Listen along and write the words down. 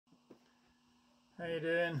How you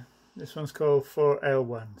doing? This one's called 4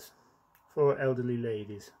 L1s, 4 elderly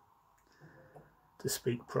ladies, to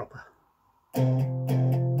speak proper.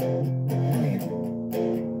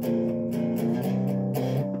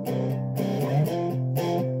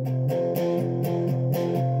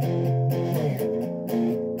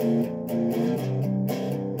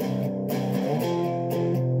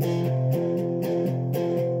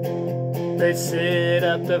 They sit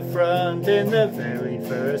at the front in the very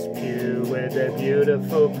first pew with their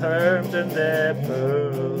beautiful perms and their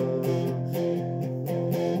pearls.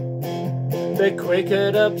 They're quick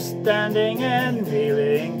at upstanding and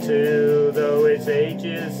kneeling too, though it's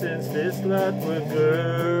ages since this lot were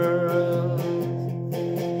girls.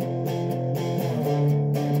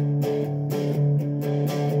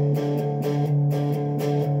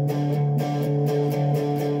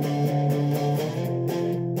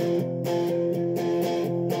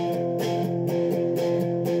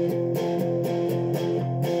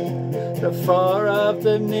 The 4 of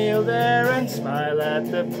them kneel there and smile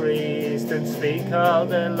at the priest and speak all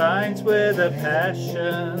their lines with a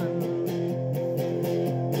passion.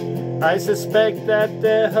 I suspect that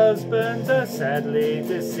their husbands are sadly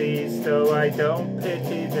deceased, though I don't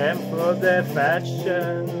pity them for their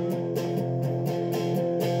fashion.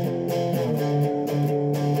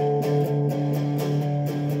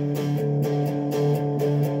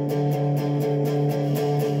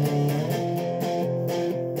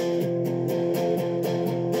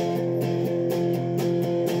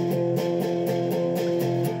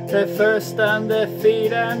 They're first on their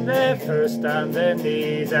feet and they're first on their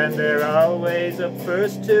knees, and they're always up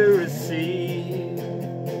first to receive.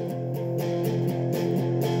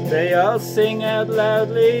 They all sing out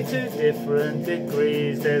loudly to different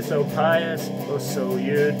degrees. They're so pious, or so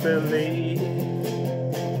you'd believe.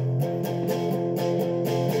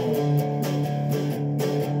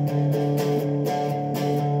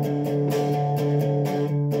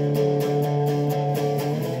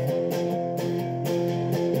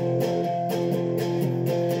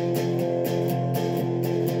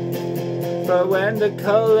 But when the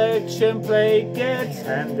collection plate gets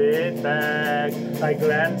handed back, I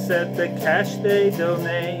glance at the cash they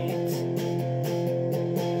donate.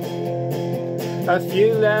 A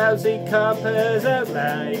few lousy coppers out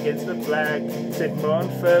lying against the black sit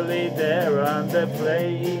mournfully there on the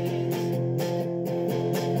plate.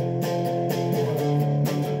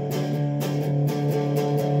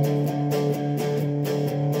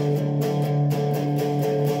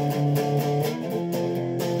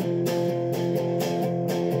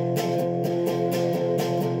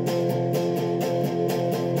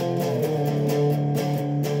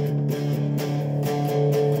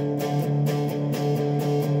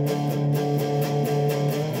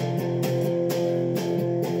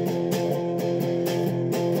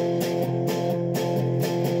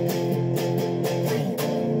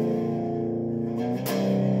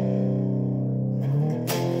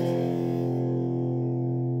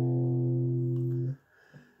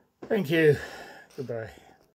 Thank you. Goodbye.